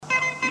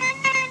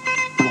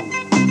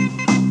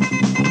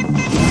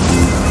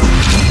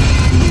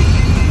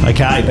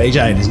Okay,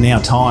 BJ, it is now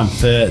time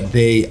for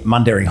the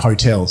Mundaring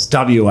Hotels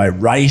WA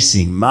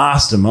Racing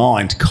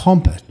Mastermind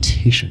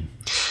competition.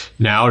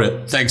 Nailed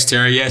it. Thanks,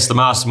 Terry. Yes, the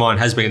Mastermind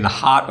has been in the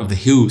heart of the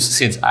hills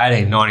since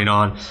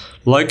 1899,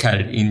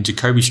 located in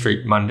Jacoby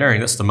Street, Mundaring.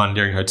 That's the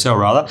Mundaring Hotel,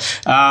 rather.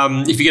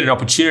 If you get an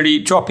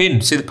opportunity, drop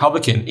in, see the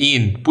publican,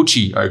 Ian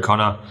Butchie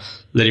O'Connor.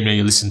 Let him know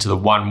you listen to the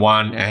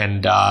 1-1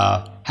 and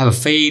have a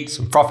feed,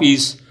 some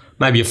frothies,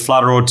 maybe a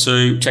flutter or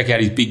two. Check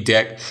out his big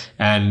deck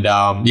and,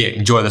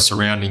 enjoy the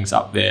surroundings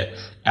up there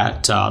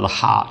at the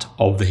heart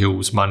of the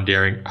hills,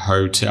 Mundaring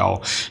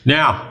Hotel.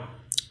 Now,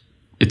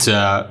 it's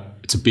a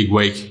big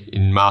week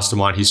in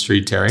Mastermind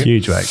history, Terry.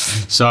 Huge week.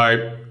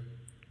 So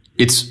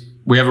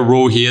we have a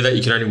rule here that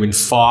you can only win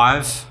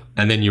 5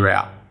 and then you're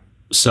out.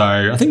 So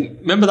I think,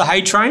 remember the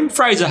Hay train?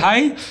 Fraser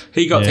Hay,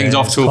 he got things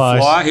off to a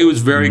flyer. He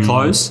was very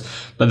close.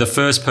 But the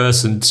first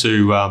person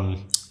to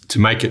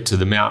make it to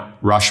the Mount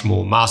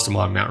Rushmore,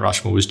 Mastermind Mount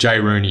Rushmore, was Jay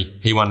Rooney.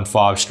 He won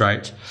 5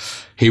 straight.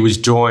 He was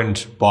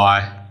joined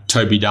by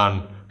Toby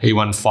Dunn. He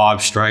won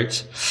 5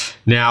 straight.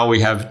 Now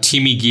we have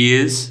Timmy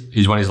Geers,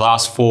 who's won his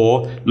last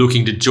 4,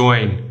 looking to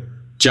join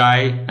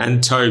Jay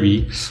and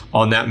Toby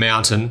on that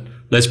mountain.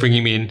 Let's bring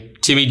him in.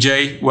 Timmy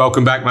G,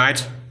 welcome back,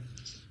 mate.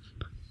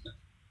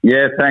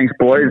 Yeah, thanks,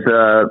 boys.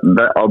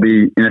 I'll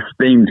be in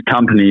esteemed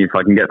company if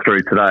I can get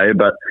through today,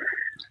 but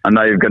I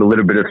know you've got a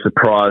little bit of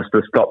surprise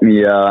to stop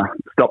the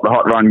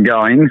hot run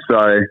going, so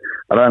I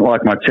don't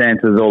like my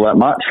chances all that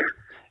much.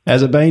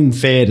 Has it been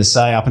fair to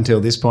say up until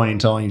this point in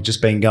time you've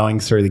just been going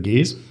through the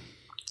gears?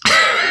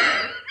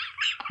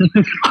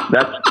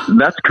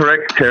 That's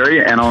correct,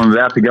 Terry, and I'm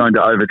about to go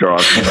into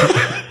overdrive.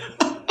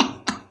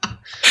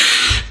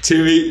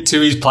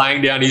 Timmy's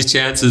playing down his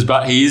chances,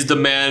 but he is the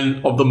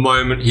man of the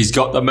moment. He's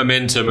got the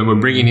momentum, and we're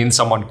bringing in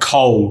someone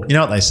cold. You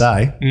know what they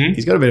say? Mm-hmm.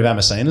 He's got a bit of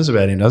Amazinas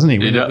about him, doesn't he?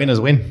 Winners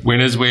win.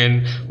 Winners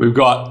win. We've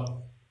got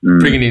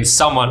bringing in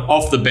someone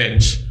off the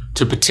bench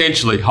to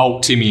potentially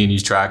halt Timmy in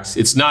his tracks.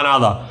 It's none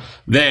other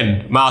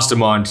than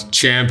Mastermind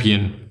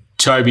champion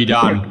Toby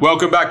Dunn.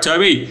 Welcome back,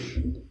 Toby.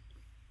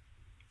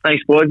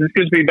 Thanks, boys. It's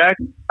good to be back.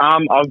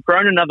 I've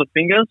grown another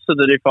finger so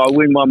that if I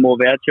win one more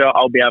voucher,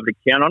 I'll be able to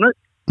count on it.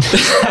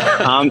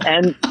 And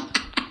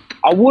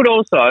I'd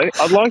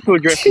like to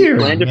address the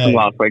slander from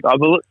last week. I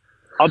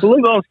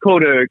believe I was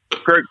called a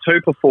Group 2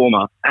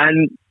 performer,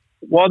 and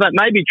while that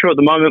may be true at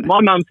the moment,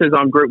 my mum says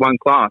I'm Group 1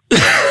 class.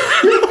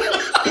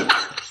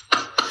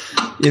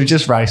 You've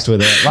just raced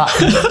with it.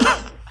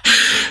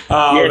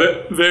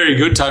 Very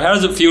good, Tom. How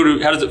does it feel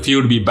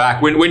to be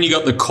back? When you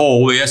got the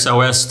call, the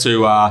SOS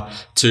to I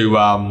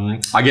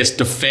guess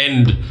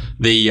defend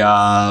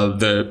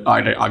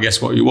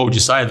what would you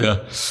say,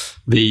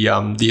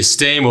 the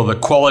esteem or the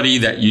quality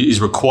that is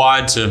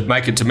required to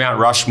make it to Mount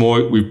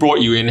Rushmore. We brought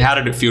you in. How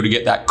did it feel to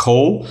get that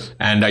call?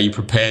 And are you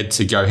prepared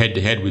to go head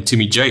to head with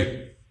Timmy G?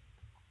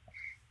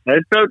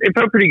 It felt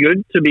pretty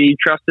good to be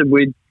trusted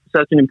with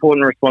such an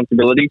important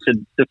responsibility to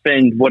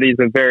defend what is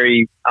a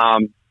very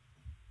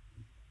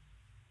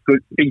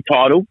good big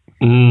title,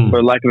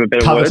 for lack of a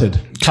better word.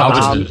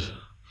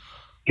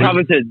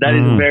 Coveted. That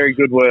is a very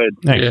good word.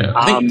 Yeah.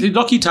 I think did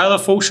Lockie Taylor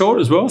fall short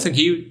as well? I think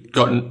he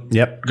got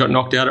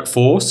knocked out at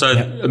 4. So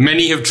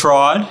many have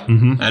tried,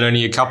 and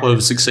only a couple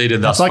have succeed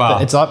thus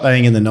far. It's like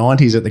being in the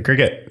 90s at the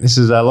cricket. This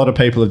is a lot of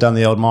people have done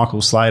the old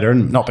Michael Slater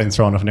and not been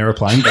thrown off an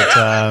aeroplane, but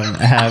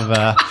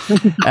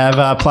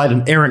have played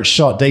an errant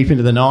shot deep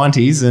into the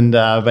 90s and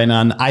been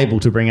unable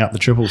to bring up the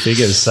triple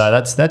figures. So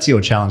that's your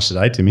challenge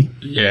today, Timmy.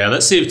 Yeah,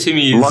 let's see if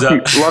Timmy is.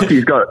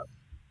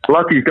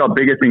 Lucky's got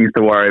bigger things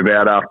to worry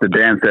about after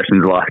Dan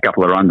Sessions' last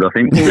couple of runs, I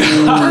think. Dearie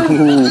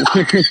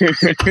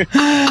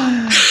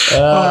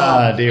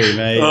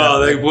me.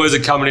 The boys are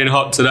coming in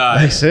hot today.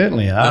 They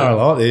certainly are. I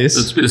like this.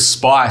 It's a bit of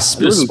spice.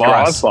 Yeah, a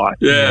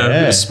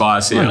bit of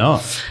spice here. Why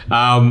not?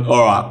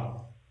 All right.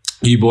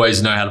 You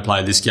boys know how to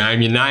play this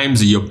game. Your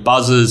names are your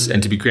buzzers,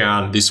 and to be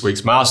crowned this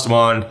week's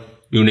Mastermind,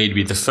 you'll need to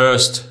be the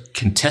first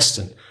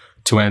contestant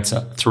to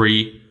answer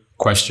 3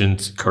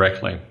 questions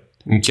correctly.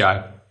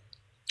 Okay.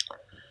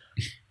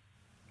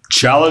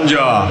 Challenger,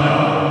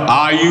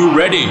 are you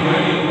ready?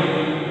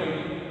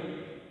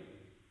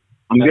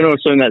 I'm going to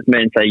assume that's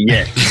meant to say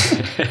yes.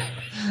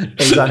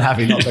 He's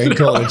unhappy not being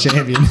called a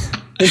champion.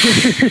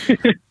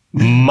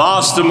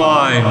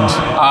 Mastermind,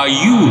 are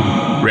you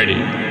ready?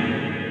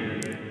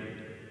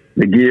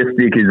 The gear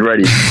stick is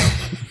ready.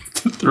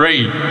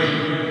 3,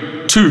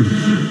 2,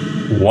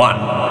 1.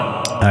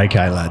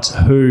 Okay, lads.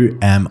 Who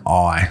am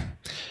I?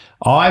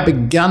 I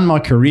began my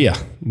career,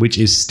 which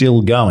is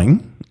still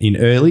going, in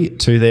early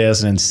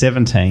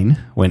 2017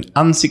 when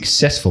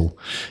unsuccessful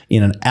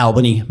in an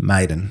Albany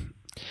maiden.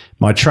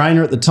 My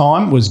trainer at the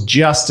time was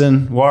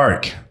Justin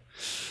Warwick.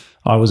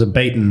 I was a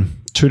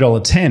beaten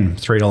 $2.10,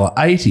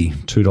 $3.80,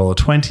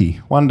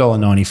 $2.20,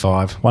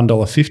 $1.95,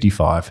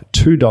 $1.55,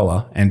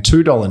 $2 and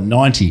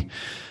 $2.90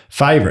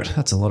 favourite.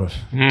 That's a lot of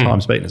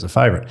times beaten as a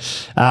favourite.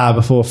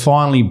 Before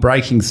finally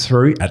breaking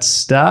through at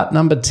start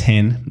number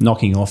 10,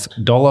 knocking off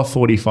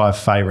 $1.45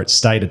 favourite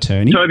State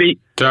Attorney. Toby.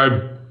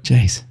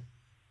 Jeez.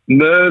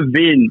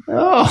 Mervyn.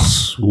 Oh,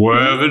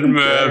 Swervin'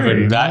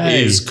 Mervyn. That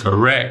is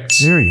correct.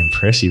 very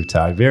impressive,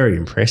 Toad. Very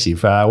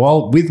impressive.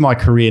 Well, with my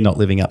career not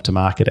living up to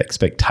market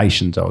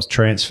expectations, I was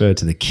transferred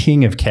to the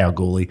king of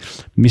Kalgoorlie,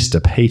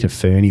 Mr. Peter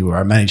Fernie, where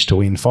I managed to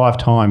win 5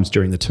 times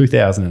during the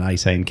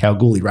 2018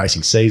 Kalgoorlie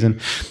racing season.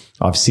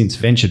 I've since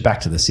ventured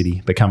back to the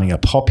city, becoming a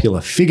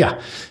popular figure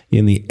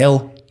in the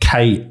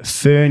LK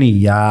Fernie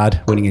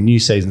yard, winning a new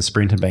season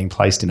sprint and being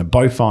placed in a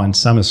bovine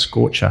summer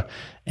scorcher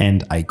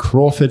and a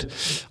Crawford.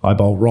 I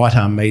bowl right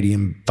arm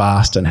medium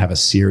fast and have a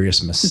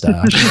serious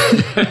moustache.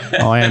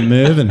 I am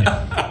Mervyn.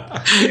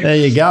 There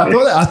you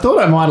go. I thought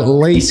I might at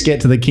least get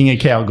to the King of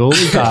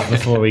Kalgoorlie part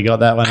before we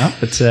got that one up.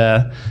 But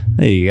there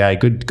you go.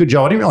 Good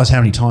job. I didn't realise how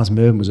many times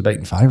Mervyn was a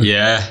beaten favourite.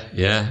 Yeah.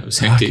 It was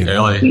hectic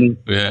early.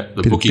 Yeah,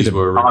 the bookies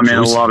were. I'm in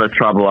a lot of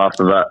trouble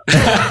after that.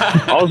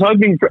 I was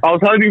hoping for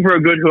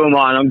a good who am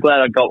I, and I'm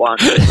glad I got one.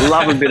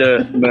 Love a bit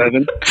of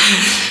Mervyn.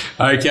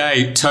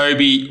 Okay,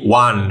 Toby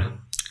 1.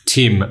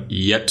 Tim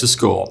yet to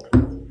score.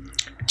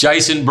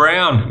 Jason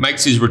Brown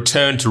makes his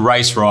return to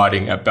race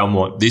riding at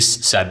Belmont this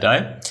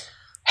Saturday.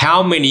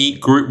 How many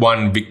Group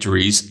 1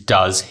 victories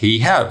does he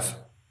have?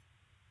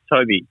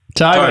 Toby.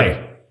 2.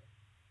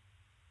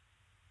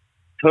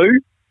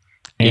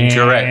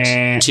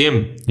 Incorrect.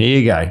 Tim. Here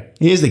you go.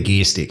 Here's the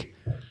gear stick.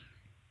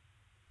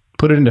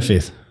 Put it into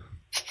 5th.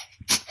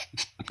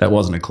 That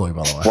wasn't a clue,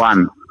 by the way.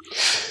 1.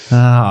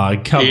 Oh,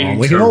 come on.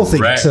 We can all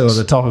think of 2 at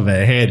the top of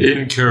our head.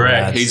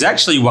 Incorrect. He's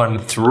actually won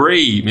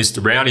 3,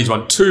 Mr. Brown. He's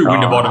won 2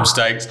 Winterbottom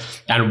Stakes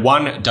and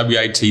 1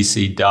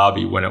 WATC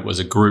Derby when it was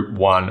a Group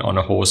 1 on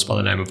a horse by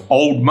the name of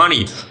Old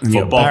Money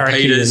for Bob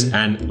Peters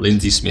and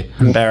Lindsay Smith.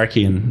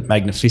 Barracky and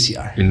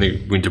Magnificio. In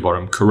the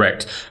Winterbottom,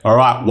 correct. All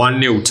right,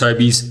 1-0.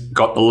 Toby's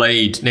got the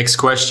lead. Next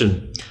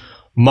question.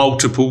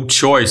 Multiple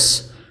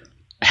choice.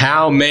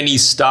 How many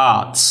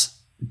starts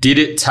did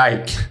it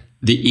take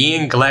the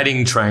Ian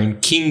Gladding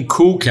trained King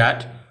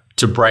Coolcat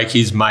to break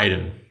his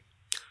maiden?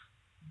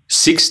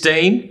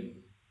 16,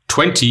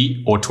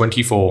 20 or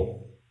 24?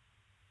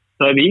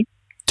 Toby.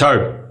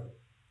 Tobe.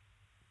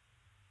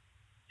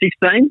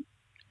 16.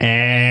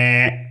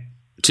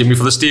 Timmy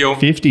for the steal.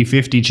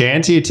 50-50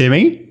 chance here,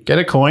 Timmy. Get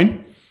a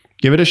coin.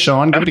 Give it a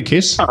shine. Give it a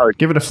kiss.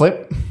 Give it a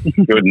flip.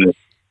 Goodness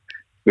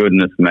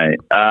me.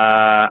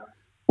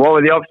 What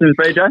were the options,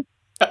 BJ?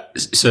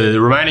 So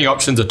the remaining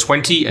options are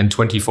 20 and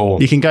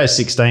 24. You can go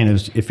 16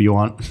 if you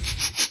want.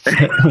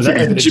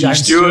 Jimmy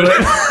Stewart.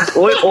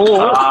 or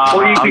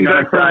you can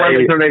go for one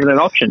that's not even an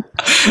option.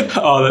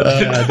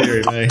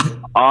 Dear me.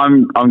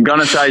 I'm going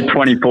to say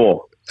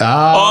 24.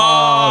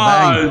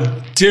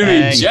 Bang.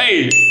 Timmy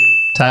J.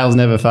 Tails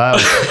never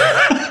fails.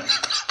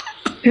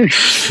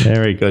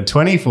 Very good.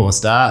 24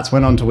 starts.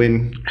 Went on to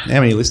win how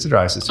many listed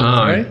races? 3?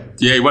 Yeah,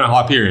 he won a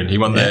Hyperion. He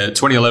won the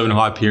 2011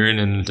 Hyperion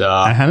and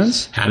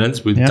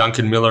Hannans with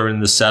Duncan Miller in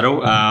the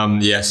saddle.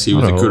 Yes, he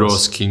was a good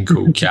horse, King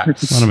Cool Cat.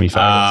 One of my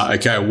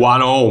favourites. Okay,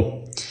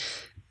 1-1.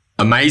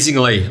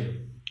 Amazingly,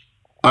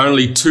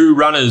 only 2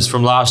 runners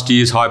from last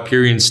year's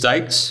Hyperion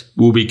Stakes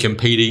will be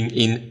competing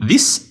in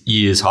this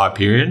year's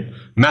Hyperion.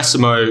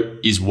 Massimo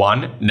is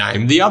one.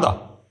 Name the other.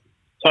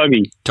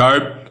 Toby.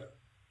 Tobe.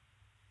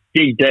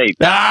 Dig deep.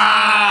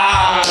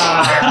 Bang.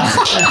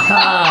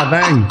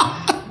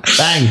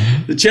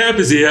 The champ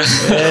is here.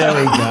 There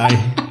we go.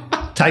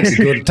 Takes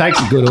a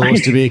good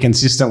horse to be a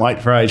consistent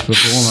weight for age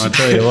performer, I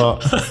tell you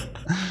what.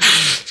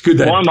 It's good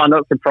that. Why am I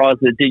not surprised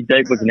that dig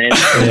deep was an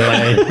answer?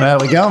 Yeah. Well,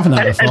 we're going for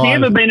number 5. Has he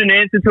ever been an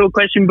answer to a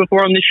question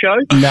before on this show?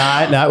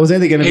 No, it was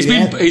either going to be...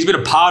 He's been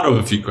a part of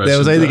a few questions. There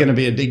was either going to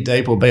be a dig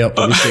deep or be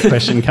optimistic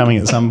question coming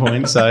at some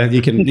point. So at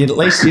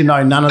least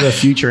none of the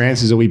future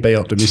answers will be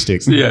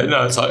optimistic. Yeah,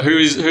 no, it's like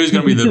who's going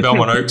to be the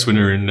Belmont Oaks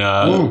winner in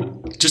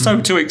just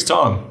over 2 weeks'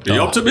 time? Be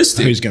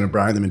optimistic. Who's going to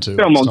brain them in 2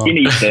 weeks' Belmont time?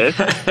 Guineas first.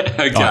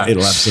 Okay. Oh,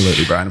 it'll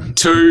absolutely brain them.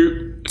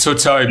 2 to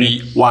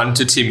Toby, 1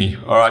 to Timmy.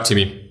 All right,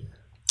 Timmy.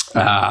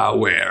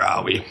 Where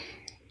are we?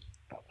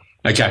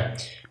 Okay.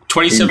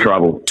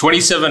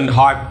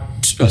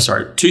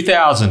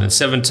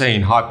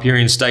 2017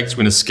 Hyperion Stakes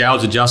winner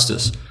Scales of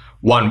Justice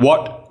won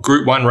what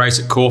Group 1 race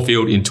at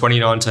Caulfield in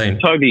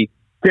 2019? Toby.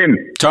 Tim.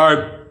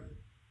 Tobe.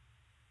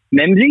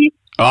 Memsey?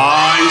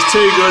 Oh, he's too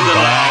good, the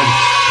lad.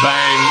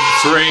 Bang.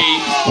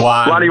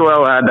 3-1. Bloody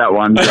well had that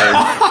one.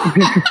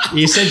 So.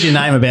 You said your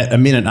name about a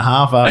minute and a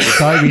half after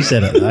Toby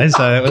said it, though,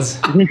 so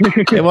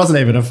it wasn't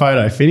even a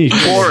photo finish.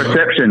 Poor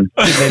reception.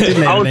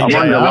 I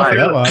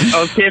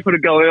was careful to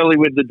go early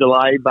with the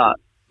delay, but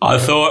I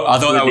thought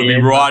that would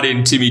be right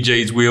in Timmy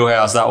G's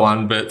wheelhouse, that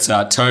one, but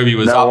Toby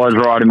was was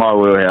right in my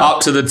wheelhouse.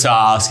 Up to the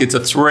task. It's a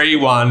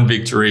 3-1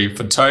 victory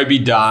for Toby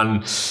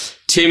Dunn.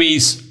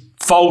 Timmy's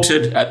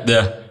faltered at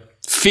the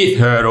 5th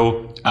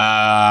hurdle.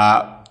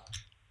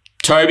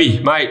 Toby,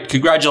 mate,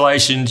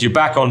 congratulations. You're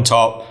back on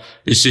top.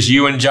 It's just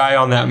you and Jay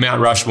on that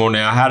Mount Rushmore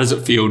now. How does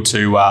it feel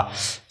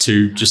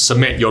to just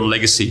cement your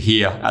legacy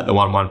here at the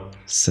 1-1?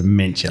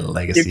 Cement your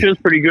legacy. It feels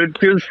pretty good.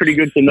 Feels pretty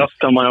good to knock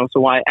someone else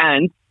away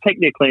and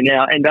technically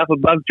now end up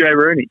above Jay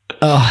Rooney.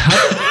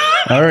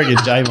 Oh, I reckon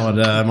Jay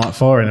might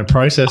fire in a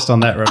protest on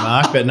that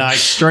remark. But no,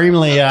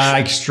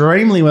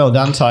 extremely well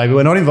done, Toby.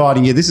 We're not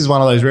inviting you. This is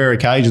one of those rare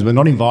occasions. We're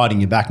not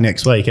inviting you back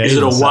next week. Is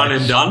it a one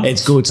and done?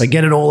 It's good. So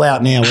get it all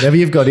out now. Whatever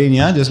you've got in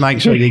you, just make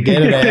sure you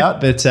get it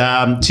out.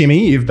 But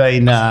Timmy, you've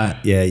been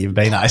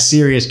a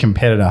serious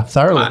competitor.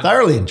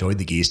 Thoroughly enjoyed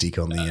the gear stick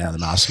on the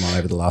Mastermind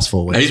over the last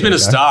 4 weeks. He's been a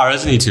star,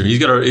 hasn't he, Timmy?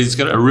 He's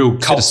got a real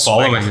cult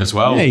following as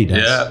well. Yeah, he does.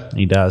 Yeah.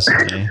 He does.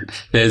 Yeah.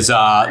 There's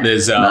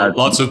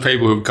lots of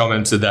people who've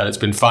commented that it's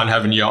been fun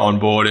having you on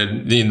board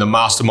in the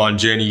Mastermind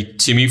journey,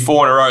 Timmy.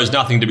 4 in a row is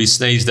nothing to be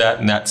sneezed at,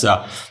 and that's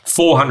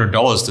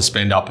 $400 to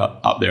spend up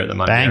there at the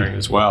Mundaring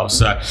as well.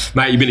 So,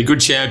 mate, you've been a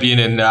good champion,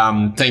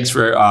 and thanks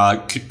for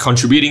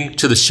contributing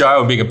to the show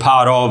and being a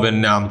part of.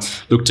 And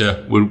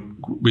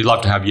we'd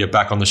love to have you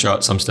back on the show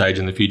at some stage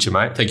in the future,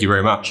 mate. Thank you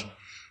very much.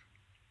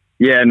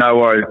 Yeah, no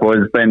worries, boys.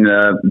 It's been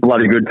a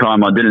bloody good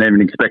time. I didn't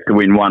even expect to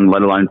win 1,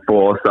 let alone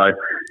 4. So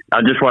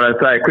I just want to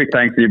say a quick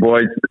thanks to you,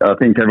 boys. I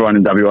think everyone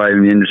in WA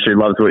in the industry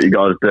loves what you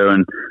guys do,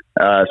 and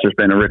it's just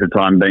been a ripper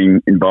time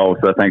being involved.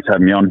 So thanks for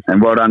having me on.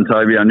 And well done,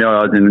 Toby. I knew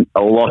I was in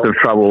a lot of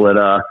trouble when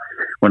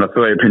I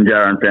saw you at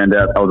Pinjarra and found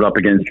out I was up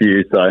against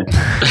you. So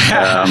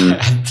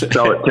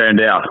so it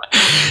turned out.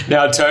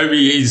 Now,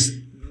 Toby,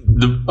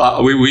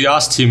 we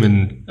asked him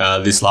in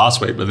this last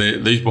week, but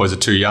these boys are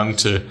too young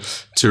to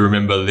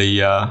remember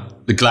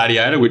the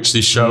Gladiator, which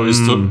this show is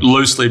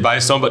loosely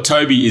based on. But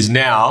Toby is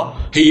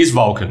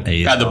Vulcan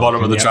at the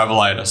bottom of the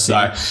Travelator.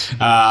 So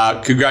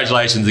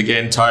congratulations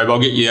again, Toby. I'll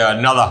get you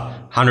another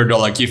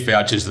 $100 gift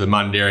vouchers to the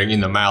Mundaring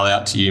in the mail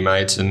out to you,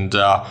 mate. And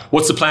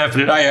what's the plan for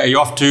today? Are you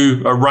off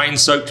to a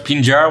rain-soaked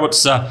Pinjarra?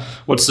 What's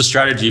the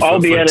strategy for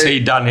T.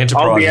 Dunn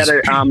Enterprises?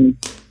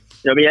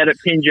 I'll be out at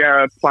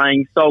Pinjarra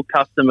playing sole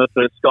customer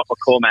for Scott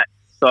McCormack.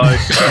 So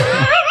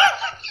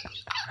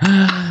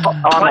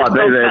I might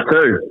be there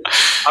too.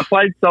 I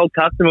played sole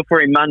customer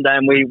for him Monday,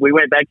 and we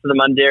went back to the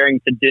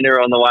Mundaring for dinner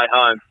on the way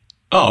home.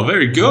 Oh,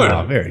 very good.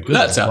 Oh, very good.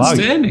 That's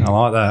outstanding. I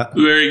like that.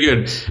 Very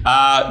good.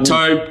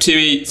 Tobe,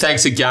 Timmy,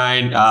 thanks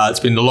again. It's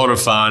been a lot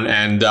of fun,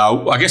 and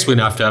I guess we're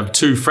going to have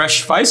 2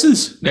 fresh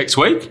faces next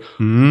week.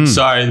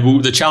 So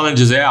the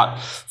challenge is out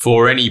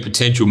for any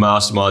potential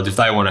masterminds. If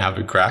they want to have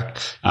a crack,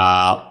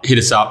 hit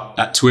us up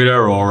at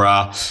Twitter or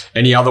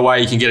any other way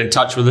you can get in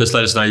touch with us.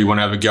 Let us know you want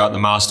to have a go at the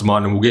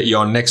mastermind, and we'll get you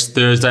on next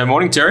Thursday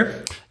morning, Terry.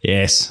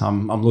 Yes,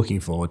 I'm looking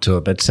forward to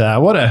it. But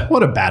what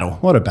a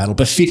battle,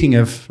 befitting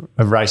of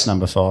race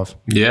number 5.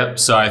 Yeah.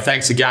 So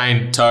thanks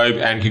again, Tobe,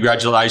 and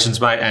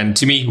congratulations, mate. And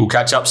Timmy, we'll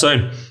catch up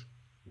soon.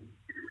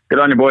 Good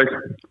on you, boys.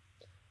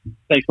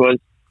 Thanks, boys.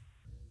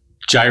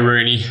 Jay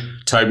Rooney,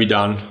 Toby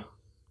Dunn.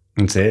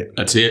 That's it.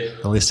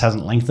 The list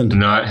hasn't lengthened.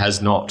 No, it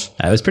has not.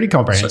 It was pretty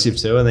comprehensive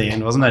too in the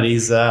end, wasn't it?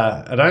 He's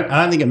I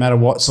don't think it mattered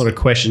what sort of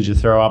questions you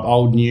throw up.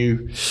 Old,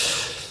 new.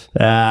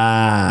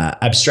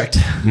 Abstract,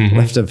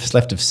 left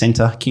of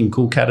centre, King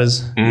Cool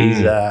Cutters.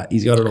 He's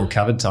got it all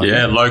covered. Toby.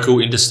 Yeah, local,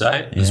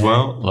 interstate as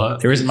well.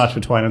 There isn't much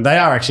between them. They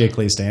are actually a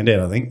clear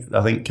standout.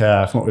 I think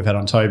from what we've had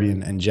on Toby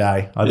and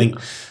Jay. I think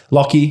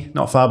Lockie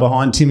not far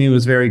behind. Timmy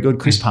was very good.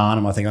 Chris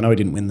Parnham, I know he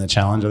didn't win the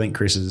challenge. I think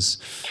Chris is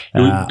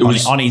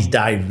on his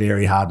day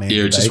very hard man.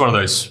 Yeah, it's just one of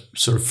those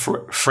sort of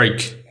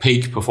freak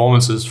peak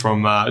performances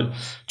from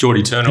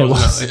Geordie Turner.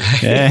 Wasn't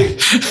it?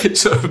 Yeah,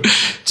 sort of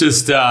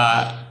just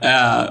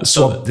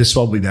the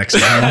swab back.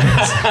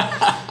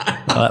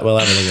 We'll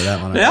have a look at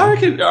that one. Yeah,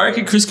 I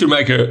reckon Chris could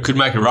make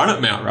a run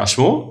at Mount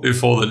Rushmore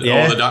if all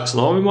the ducks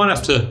along. We might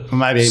have to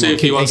maybe see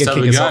if he wants to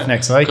have kick us off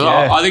next week.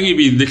 Yeah. I think he'd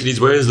be licking his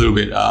wounds a little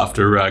bit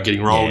after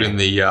getting rolled in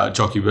the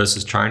jockey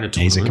versus trainer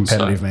tournament. He's a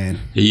competitive man.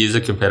 He is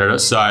a competitor.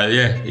 So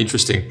yeah,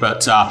 interesting.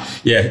 But a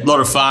lot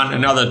of fun.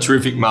 Another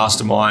terrific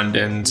mastermind,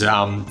 and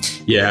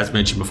as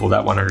mentioned before,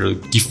 that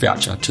 $100 gift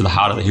voucher to the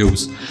Heart of the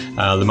Hills.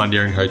 The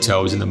Mundaring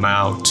Hotel is in the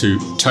mail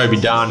to Toby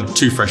Dunn.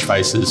 2 fresh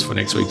faces for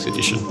next week's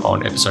edition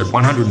on episode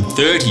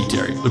 130,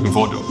 Terry. Looking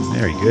forward to it.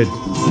 Very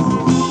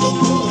good.